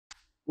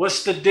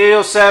What's the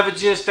deal,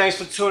 Savages? Thanks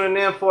for tuning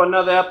in for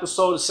another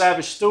episode of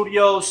Savage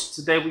Studios.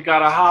 Today we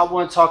got a hot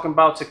one talking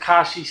about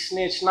Tekashi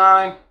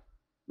 6Ix9Ine.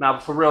 Now,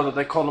 for real,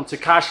 they call him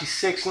Tekashi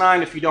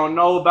 6Ix9ine if you don't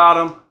know about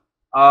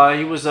him.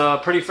 He was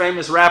a pretty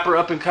famous rapper,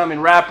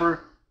 up-and-coming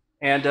rapper,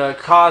 and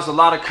caused a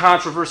lot of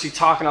controversy,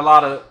 talking a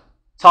lot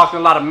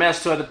of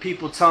mess to other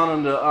people,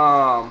 telling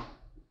them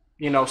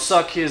to,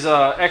 suck his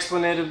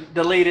expletive,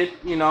 delete it,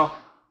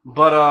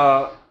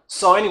 But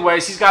so,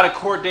 anyways, he's got a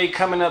court date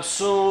coming up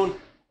soon.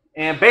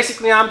 And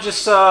basically, I'm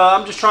just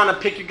trying to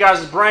pick you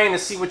guys' brain and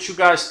see what you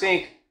guys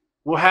think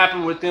will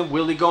happen with him.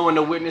 Will he go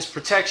into witness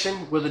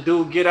protection? Will the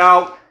dude get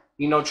out?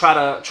 Try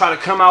to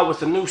come out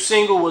with a new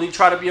single? Will he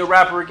try to be a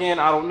rapper again?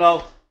 I don't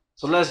know.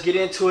 So let's get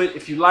into it.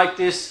 If you like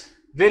this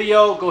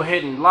video, go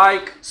ahead and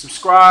like,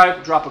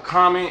 subscribe, drop a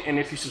comment, and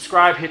if you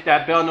subscribe, hit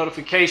that bell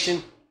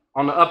notification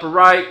on the upper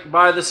right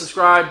by the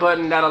subscribe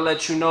button. That'll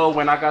let you know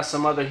when I got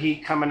some other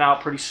heat coming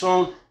out pretty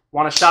soon.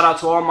 Want to shout out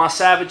to all my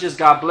Savages.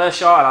 God bless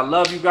y'all, and I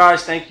love you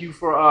guys. Thank you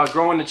for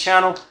growing the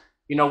channel.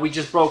 We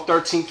just broke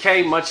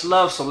 13K. Much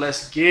love, so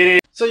let's get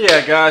it. So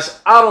yeah,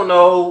 guys, I don't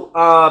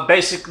know,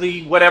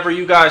 basically whatever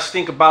you guys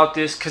think about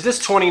this, because it's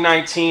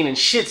 2019 and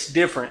shit's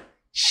different.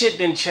 Shit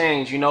didn't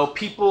change,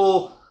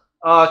 People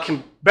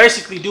can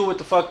basically do what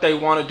the fuck they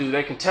want to do.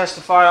 They can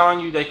testify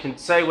on you. They can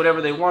say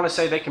whatever they want to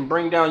say. They can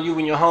bring down you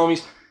and your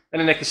homies, and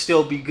then they can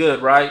still be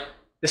good, right?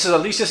 This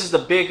is the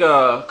big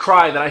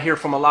cry that I hear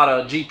from a lot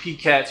of GP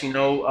cats,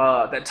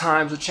 that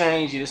times will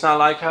change. It's not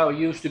like how it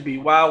used to be.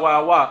 Wow,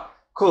 wow, wow.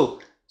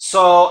 Cool.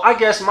 So I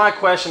guess my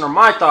question or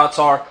my thoughts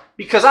are,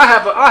 because I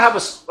have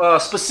a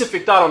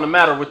specific thought on the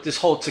matter with this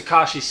whole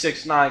Tekashi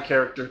 6ix9ine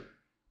character.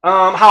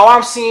 How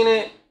I'm seeing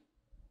it,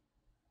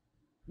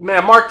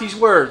 man, mark these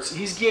words.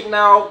 He's getting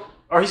out,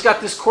 or he's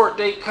got this court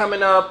date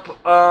coming up.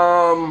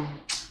 I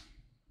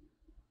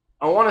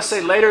want to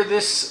say later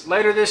this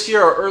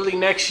year or early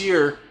next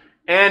year.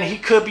 And he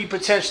could be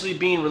potentially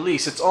being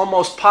released. It's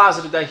almost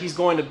positive that he's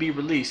going to be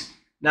released.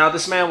 Now,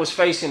 this man was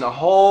facing a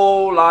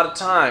whole lot of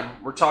time.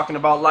 We're talking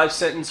about life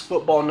sentence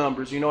football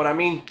numbers. You know what I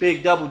mean?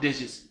 Big double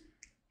digits.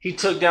 He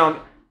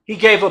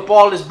gave up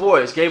all his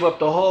boys, gave up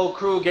the whole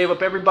crew, gave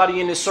up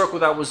everybody in his circle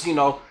that was,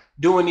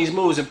 doing these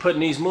moves and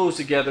putting these moves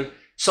together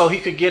so he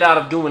could get out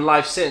of doing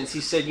life sentence.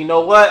 He said, you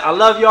know what? I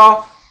love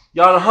y'all.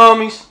 Y'all the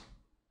homies.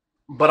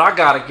 But I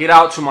got to get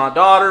out to my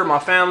daughter, my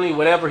family,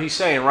 whatever he's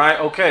saying, right?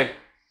 Okay.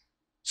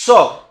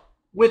 So,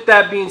 with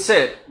that being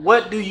said,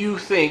 what do you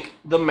think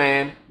the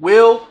man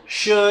will,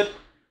 should,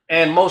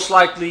 and most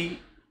likely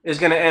is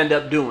going to end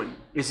up doing?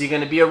 Is he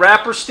going to be a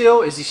rapper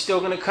still? Is he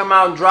still going to come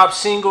out and drop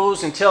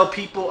singles and tell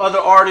people, other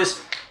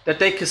artists, that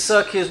they can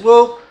suck his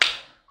woo?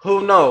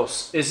 Who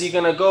knows? Is he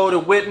going to go to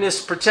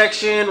witness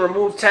protection,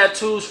 remove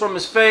tattoos from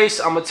his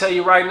face? I'm going to tell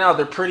you right now,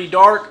 they're pretty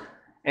dark.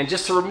 And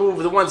just to remove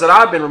the ones that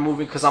I've been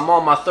removing, because I'm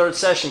on my third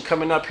session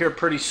coming up here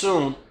pretty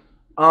soon,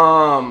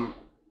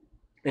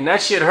 and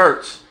that shit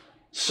hurts.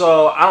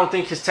 So I don't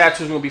think his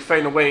tattoo is going to be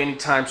fading away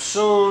anytime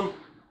soon.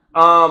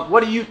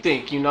 What do you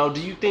think? Do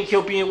you think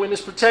he'll be in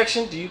witness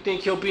protection? Do you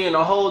think he'll be in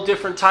a whole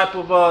different type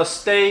of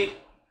state,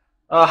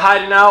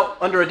 hiding out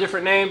under a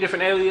different name,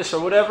 different alias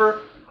or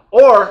whatever?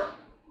 Or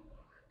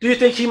do you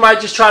think he might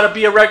just try to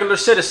be a regular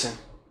citizen?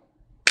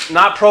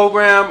 Not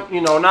programmed,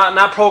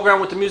 not programmed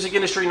with the music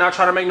industry, not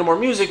trying to make no more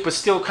music, but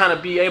still kind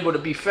of be able to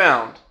be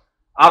found.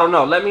 I don't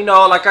know. Let me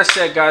know. Like I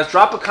said, guys,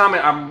 drop a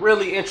comment. I'm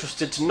really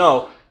interested to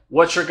know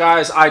what your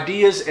guys'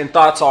 ideas and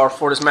thoughts are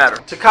for this matter.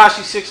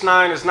 Tekashi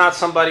 6ix9ine is not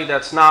somebody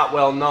that's not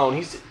well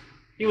known.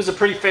 He was a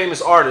pretty famous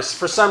artist.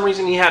 For some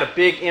reason, he had a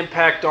big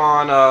impact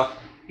on,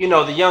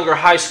 the younger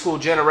high school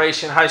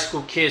generation, high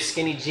school kids,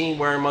 skinny jean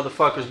wearing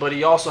motherfuckers. But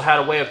he also had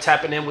a way of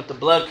tapping in with the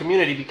blood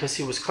community because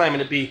he was claiming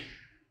to be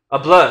a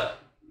blood.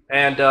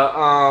 And,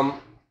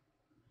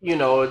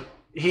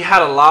 he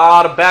had a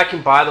lot of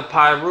backing by the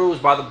Pyrus,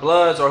 by the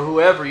Bloods, or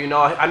whoever,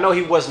 I know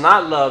he was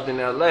not loved in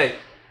LA.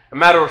 A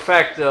matter of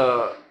fact,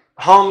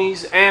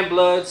 homies and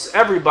Bloods,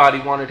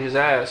 everybody wanted his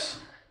ass.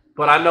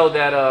 But I know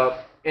that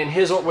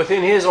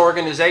within his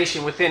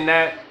organization, within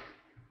that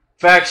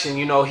faction,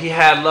 he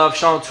had love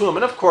shown to him.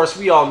 And of course,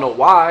 we all know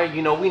why.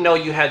 We know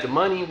you had the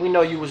money. We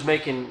know you was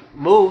making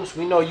moves.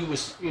 We know you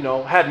was,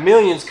 had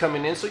millions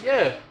coming in. So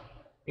yeah.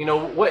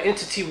 What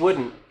entity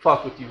wouldn't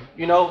fuck with you?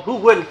 Who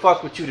wouldn't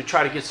fuck with you to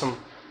try to get some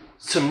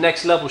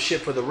next level shit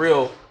for the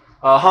real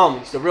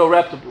homies, the real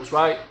reputables,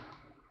 right?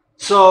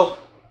 So,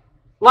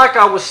 like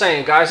I was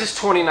saying, guys, it's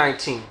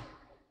 2019,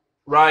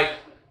 right?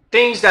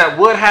 Things that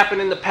would happen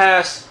in the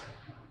past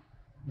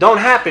don't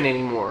happen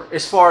anymore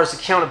as far as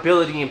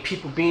accountability and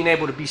people being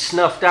able to be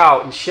snuffed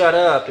out and shut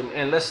up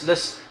and let's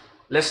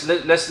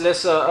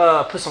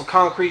put some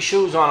concrete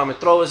shoes on him and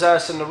throw his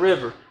ass in the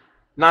river.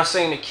 Not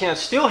saying it can't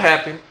still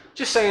happen.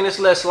 Just saying it's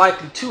less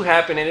likely to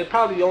happen, and it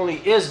probably only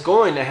is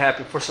going to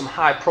happen for some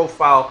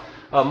high-profile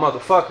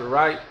motherfucker,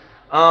 right?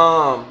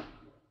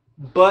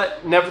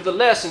 But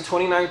nevertheless, in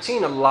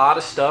 2019, a lot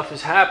of stuff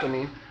is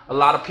happening. A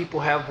lot of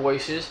people have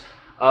voices.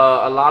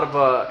 A lot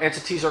of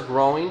entities are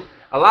growing.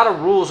 A lot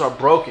of rules are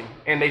broken,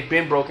 and they've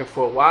been broken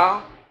for a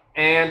while.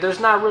 and there's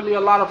not really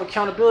a lot of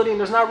accountability, and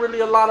there's not really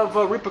a lot of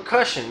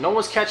repercussion. No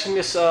one's catching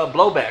this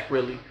blowback,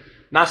 really.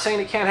 Not saying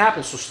it can't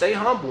happen, so stay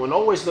humble and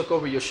always look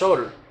over your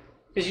shoulder,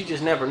 because you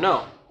just never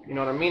know. You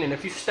know what I mean? And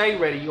if you stay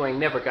ready, you ain't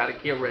never got to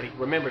get ready.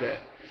 Remember that.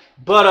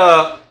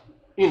 But,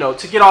 you know,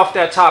 to get off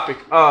that topic,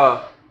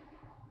 I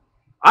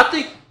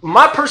think,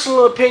 my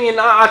personal opinion,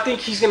 I think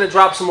he's going to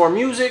drop some more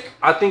music.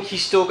 I think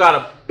he's still got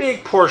a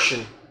big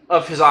portion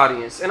of his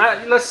audience. And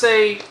let's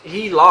say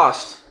he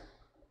lost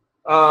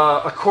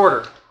a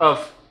quarter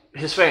of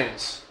his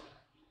fans.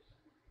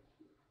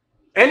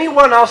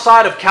 Anyone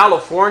outside of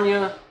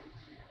California,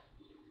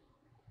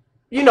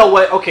 you know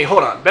what? Okay,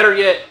 hold on. Better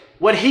yet,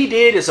 what he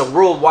did is a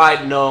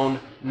worldwide known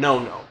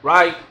no-no,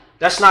 right?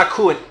 That's not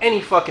cool in any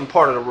fucking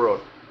part of the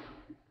world.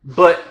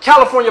 But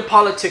California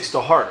politics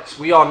the hardest.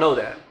 We all know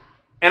that.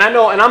 And I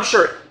know, and I'm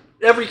sure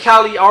every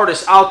Cali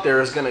artist out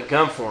there is going to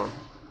gun for him.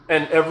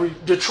 And every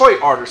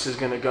Detroit artist is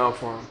going to gun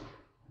for him.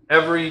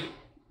 Every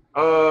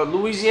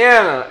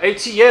Louisiana,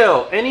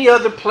 ATL, any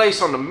other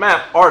place on the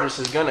map artist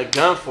is going to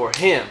gun for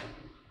him.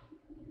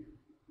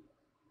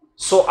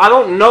 So I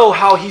don't know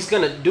how he's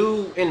going to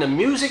do in the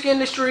music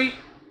industry.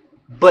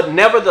 But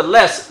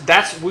nevertheless,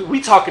 that's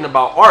we talking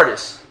about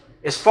artists.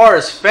 As far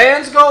as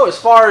fans go, as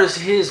far as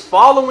his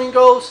following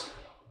goes,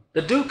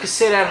 the dude could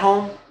sit at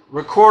home,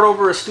 record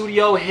over a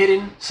studio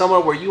hidden somewhere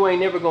where you ain't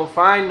never gonna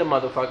find the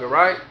motherfucker,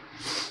 right?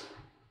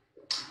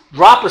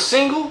 Drop a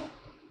single,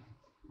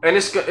 and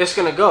it's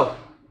gonna go.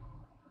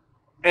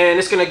 And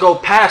it's gonna go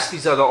past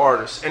these other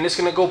artists, and it's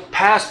gonna go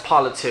past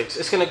politics.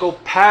 It's gonna go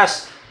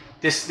past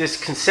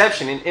this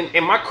conception.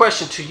 And my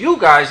question to you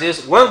guys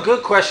is, one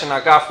good question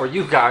I got for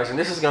you guys, and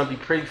this is gonna be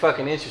pretty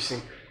fucking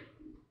interesting.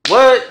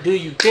 What do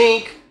you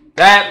think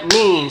that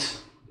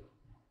means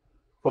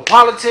for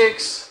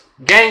politics,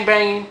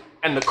 gangbanging,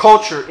 and the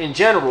culture in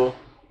general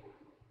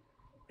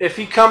if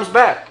he comes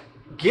back,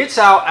 gets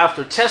out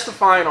after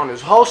testifying on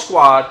his whole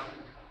squad,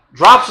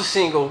 drops a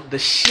single, the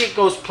shit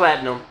goes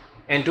platinum,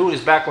 and dude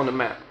is back on the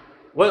map?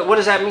 What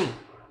does that mean?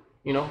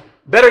 You know?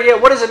 Better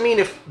yet, what does it mean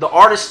if the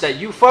artists that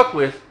you fuck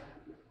with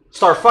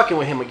start fucking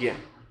with him again?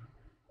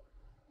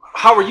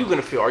 How are you going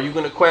to feel? Are you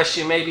going to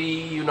question maybe,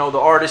 you know, the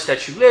artist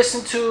that you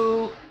listen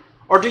to?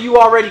 Or do you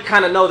already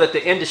kind of know that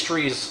the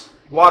industry is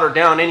watered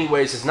down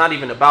anyways? It's not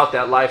even about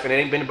that life, and it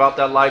ain't been about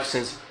that life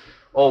since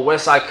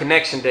West Side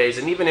Connection days.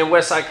 And even in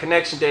West Side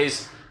Connection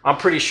days, I'm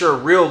pretty sure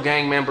real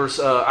gang members,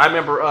 I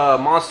remember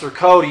Monster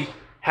Cody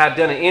had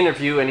done an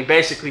interview, and he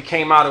basically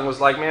came out and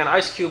was like, man,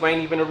 Ice Cube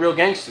ain't even a real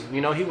gangster.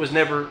 You know, he was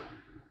never,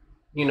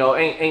 you know,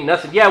 ain't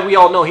nothing. Yeah, we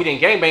all know he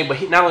didn't gangbang,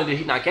 but not only did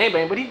he not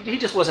gangbang, but he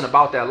just wasn't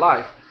about that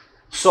life.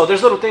 So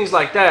there's little things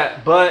like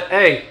that. But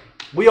hey,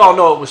 we all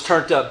know it was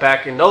turned up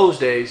back in those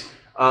days.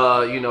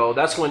 You know,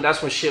 that's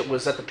when shit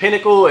was at the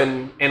pinnacle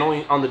and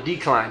only on the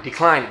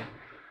declining.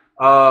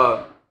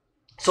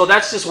 So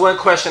that's just one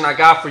question I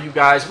got for you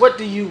guys. What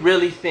do you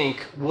really think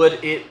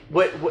what it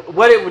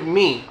would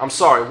mean? I'm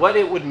sorry, what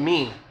it would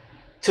mean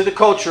to the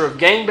culture of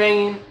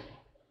gangbanging,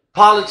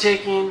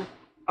 politicking,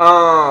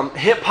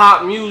 hip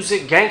hop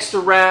music, gangster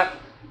rap,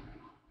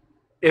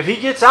 if he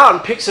gets out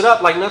and picks it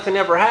up like nothing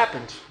ever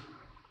happened?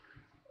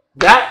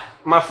 That,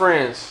 my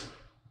friends,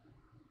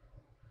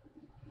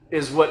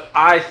 is what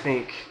I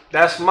think.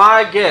 That's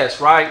my guess,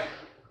 right?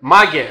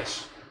 My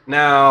guess.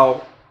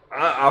 Now,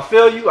 I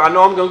feel you. I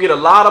know I'm going to get a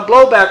lot of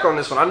blowback on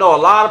this one. I know a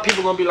lot of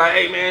people going to be like,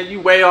 hey, man, you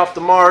way off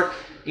the mark.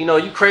 You know,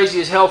 you crazy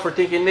as hell for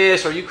thinking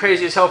this, or you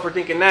crazy as hell for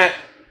thinking that.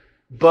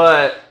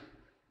 But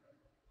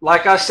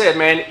like I said,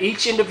 man,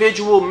 each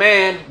individual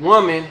man,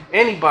 woman,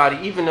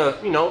 anybody, even a,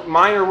 you know,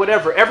 minor,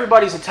 whatever,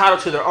 everybody's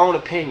entitled to their own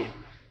opinion.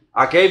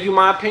 I gave you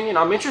my opinion.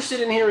 I'm interested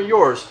in hearing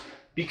yours,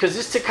 because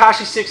this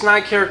Tekashi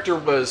 6ix9ine character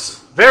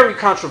was very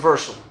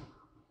controversial.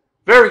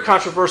 Very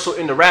controversial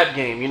in the rap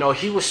game. You know,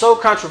 he was so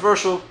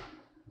controversial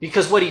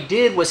because what he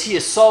did was he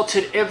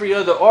assaulted every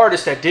other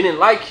artist that didn't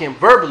like him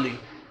verbally.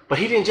 But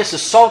he didn't just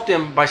assault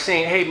them by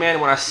saying, hey, man,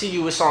 when I see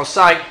you, it's on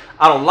sight.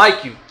 I don't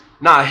like you.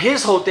 Nah,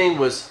 his whole thing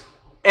was,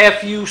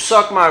 F you,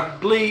 suck my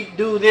bleep,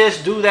 do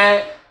this, do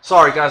that.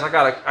 Sorry, guys, I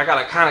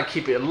gotta kind of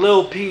keep it a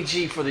little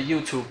PG for the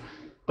YouTube.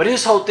 But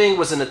his whole thing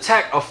was an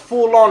attack, a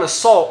full-on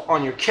assault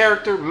on your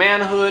character,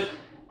 manhood,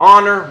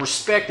 honor,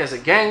 respect as a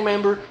gang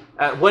member,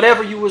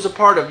 whatever you was a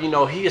part of. You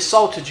know, he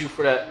assaulted you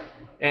for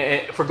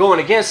that, for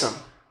going against him.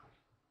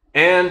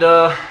 And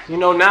you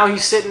know, now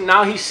he's sitting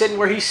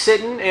where he's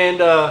sitting, and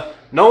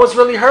no one's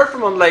really heard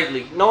from him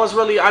lately. No one's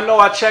really. I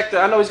know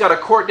he's got a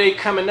court date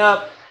coming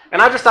up,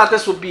 and I just thought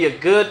this would be a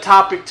good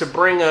topic to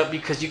bring up,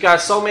 because you got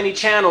so many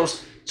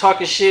channels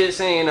talking shit,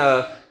 saying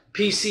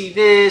PC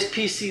this,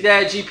 PC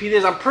that, GP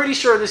this. I'm pretty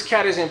sure this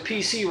cat is in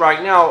PC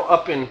right now,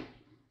 up in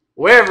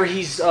wherever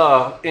he's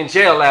in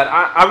jail at.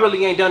 I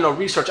really ain't done no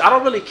research. I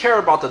don't really care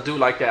about the dude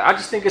like that. I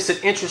just think it's an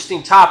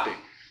interesting topic,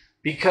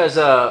 because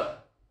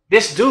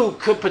this dude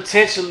could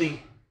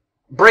potentially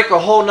break a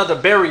whole nother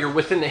barrier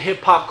within the hip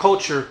hop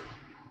culture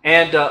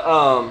and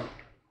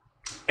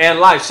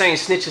life, saying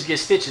snitches get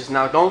stitches.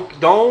 Now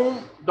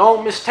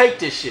don't mistake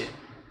this shit.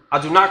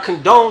 I do not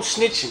condone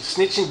snitching.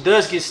 Snitching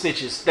does get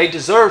snitches. They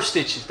deserve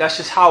stitches. That's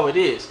just how it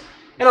is.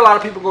 And a lot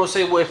of people gonna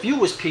say, well, if you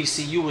was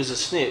PC, you was a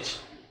snitch.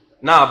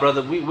 Nah,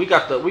 brother, we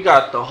got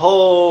the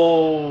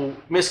whole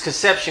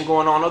misconception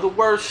going on of the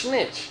word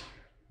snitch.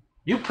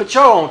 You put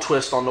your own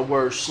twist on the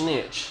word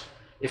snitch.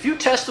 If you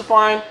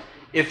testifying,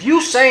 if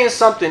you saying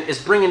something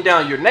is bringing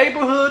down your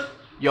neighborhood,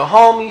 your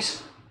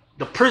homies,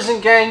 the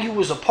prison gang you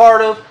was a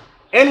part of,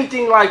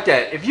 anything like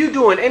that, if you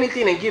doing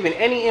anything and giving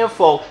any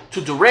info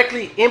to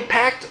directly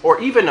impact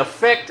or even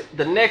affect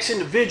the next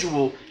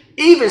individual,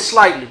 even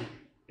slightly,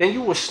 then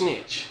you a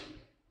snitch.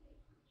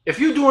 If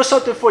you're doing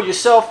something for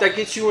yourself that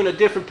gets you in a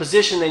different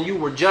position than you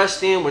were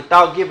just in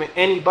without giving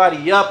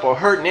anybody up or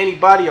hurting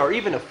anybody or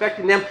even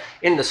affecting them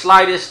in the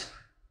slightest,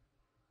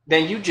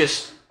 then you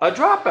just a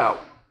dropout.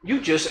 You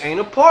just ain't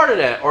a part of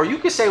that. Or you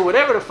could say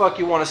whatever the fuck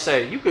you want to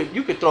say. You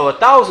could throw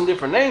 1,000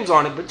 different names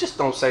on it, but just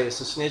don't say it's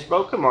a snitch,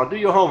 bro. Come on, do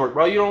your homework,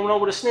 bro. You don't know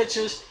what a snitch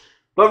is?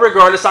 But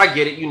regardless, I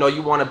get it. You know,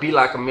 you want to be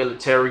like a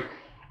military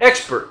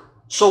expert.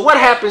 So what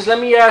happens, let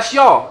me ask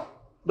y'all.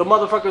 The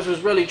motherfuckers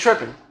was really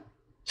tripping.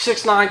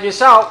 6ix9ine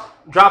gets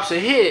out, drops a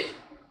hit.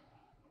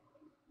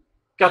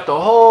 Got the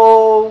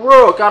whole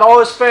world, got all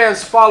his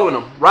fans following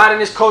him.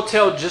 Riding his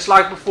coattail just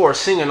like before.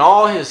 Singing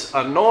all his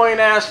annoying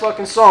ass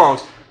fucking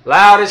songs.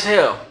 Loud as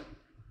hell.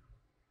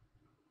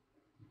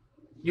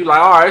 You like,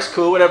 alright, it's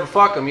cool, whatever,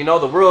 fuck him. You know,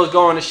 the world's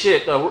going to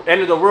shit. The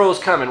end of the world's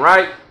coming,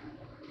 right?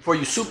 For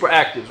you super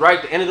actives,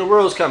 right? The end of the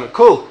world's coming.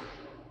 Cool.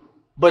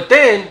 But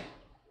then,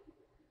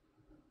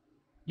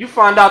 you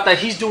find out that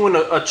he's doing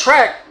a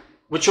track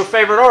with your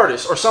favorite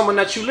artist or someone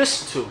that you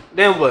listen to.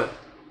 Then what?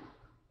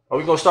 Are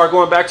we going to start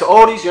going back to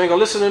oldies? You ain't going to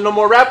listen to no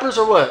more rappers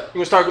or what? You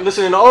going to start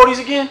listening to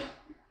oldies again?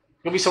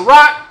 Gonna be some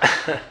rock?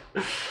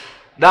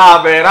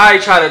 Nah, man, I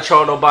ain't trying to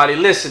troll nobody.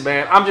 Listen,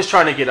 man, I'm just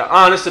trying to get an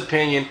honest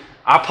opinion.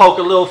 I poke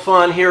a little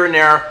fun here and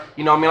there.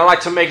 You know what I mean? I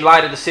like to make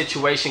light of the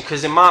situation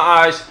because in my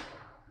eyes,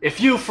 if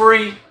you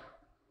free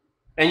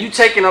and you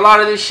taking a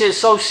lot of this shit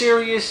so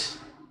serious,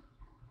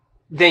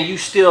 then you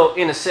still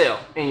in a cell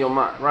in your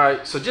mind,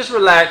 right? So just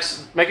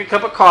relax, make a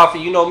cup of coffee.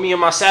 You know, me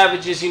and my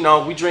savages, you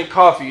know, we drink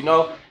coffee, you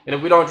know? And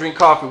if we don't drink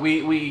coffee,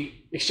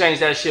 we exchange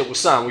that shit with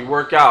sun. We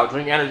work out,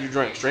 drink energy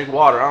drinks, drink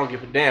water. I don't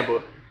give a damn,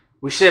 but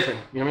we sipping,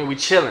 you know what I mean? We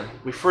chilling,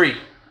 we free.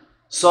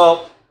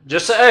 So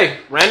just a hey,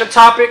 random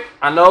topic.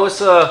 I know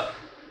it's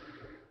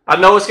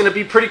gonna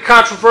be pretty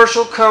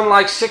controversial come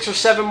like 6 or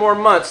 7 more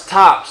months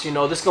tops. You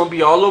know, this is gonna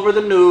be all over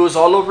the news,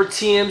 all over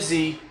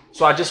TMZ.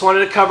 So I just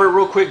wanted to cover it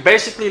real quick.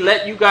 Basically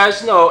let you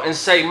guys know and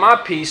say my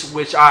piece,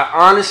 which I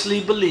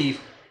honestly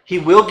believe he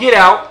will get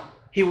out,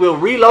 he will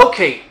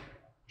relocate.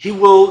 He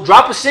will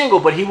drop a single,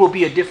 but he will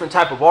be a different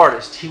type of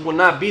artist. He will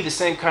not be the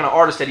same kind of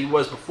artist that he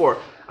was before.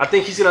 I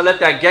think he's going to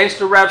let that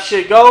gangster rap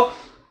shit go.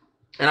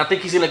 And I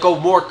think he's going to go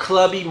more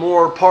clubby,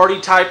 more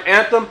party type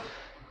anthem.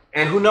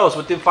 And who knows,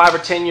 within 5 or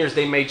 10 years,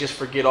 they may just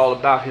forget all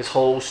about his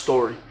whole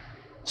story.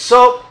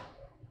 So,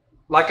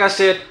 like I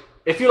said,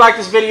 if you like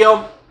this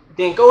video,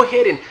 then go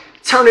ahead and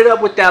turn it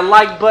up with that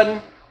like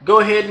button. Go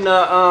ahead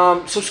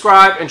and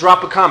subscribe and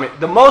drop a comment.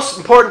 The most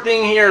important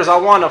thing here is I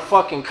want a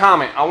fucking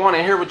comment. I want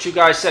to hear what you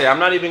guys say. I'm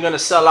not even going to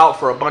sell out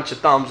for a bunch of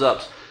thumbs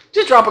ups.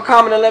 Just drop a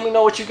comment and let me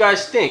know what you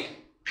guys think.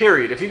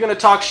 Period. If you're going to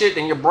talk shit,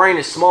 then your brain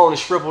is small and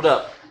shriveled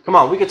up. Come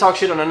on, we can talk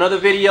shit on another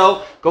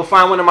video. Go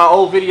find one of my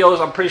old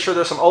videos. I'm pretty sure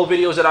there's some old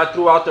videos that I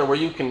threw out there where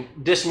you can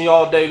diss me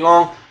all day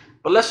long.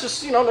 But let's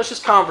just, you know, let's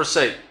just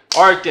conversate.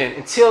 All right then.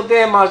 Until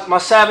then, my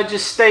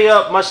savages, stay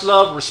up. Much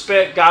love,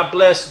 respect. God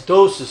bless.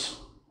 Doses.